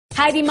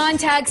Heidi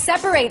Montag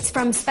separates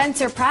from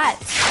Spencer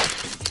Pratt.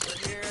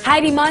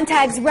 Heidi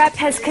Montag's rep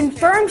has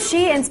confirmed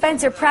she and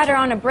Spencer Pratt are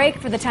on a break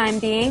for the time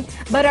being,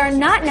 but are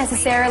not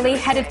necessarily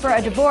headed for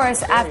a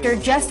divorce after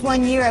just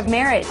 1 year of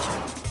marriage.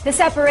 The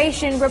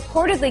separation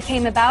reportedly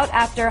came about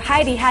after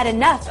Heidi had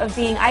enough of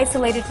being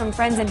isolated from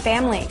friends and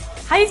family.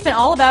 Heidi's been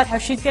all about how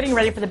she's getting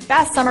ready for the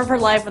best summer of her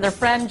life with her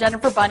friend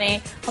Jennifer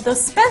Bunny, although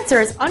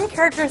Spencer is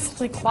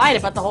uncharacteristically quiet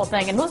about the whole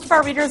thing, and most of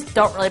our readers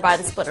don't really buy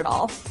the split at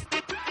all.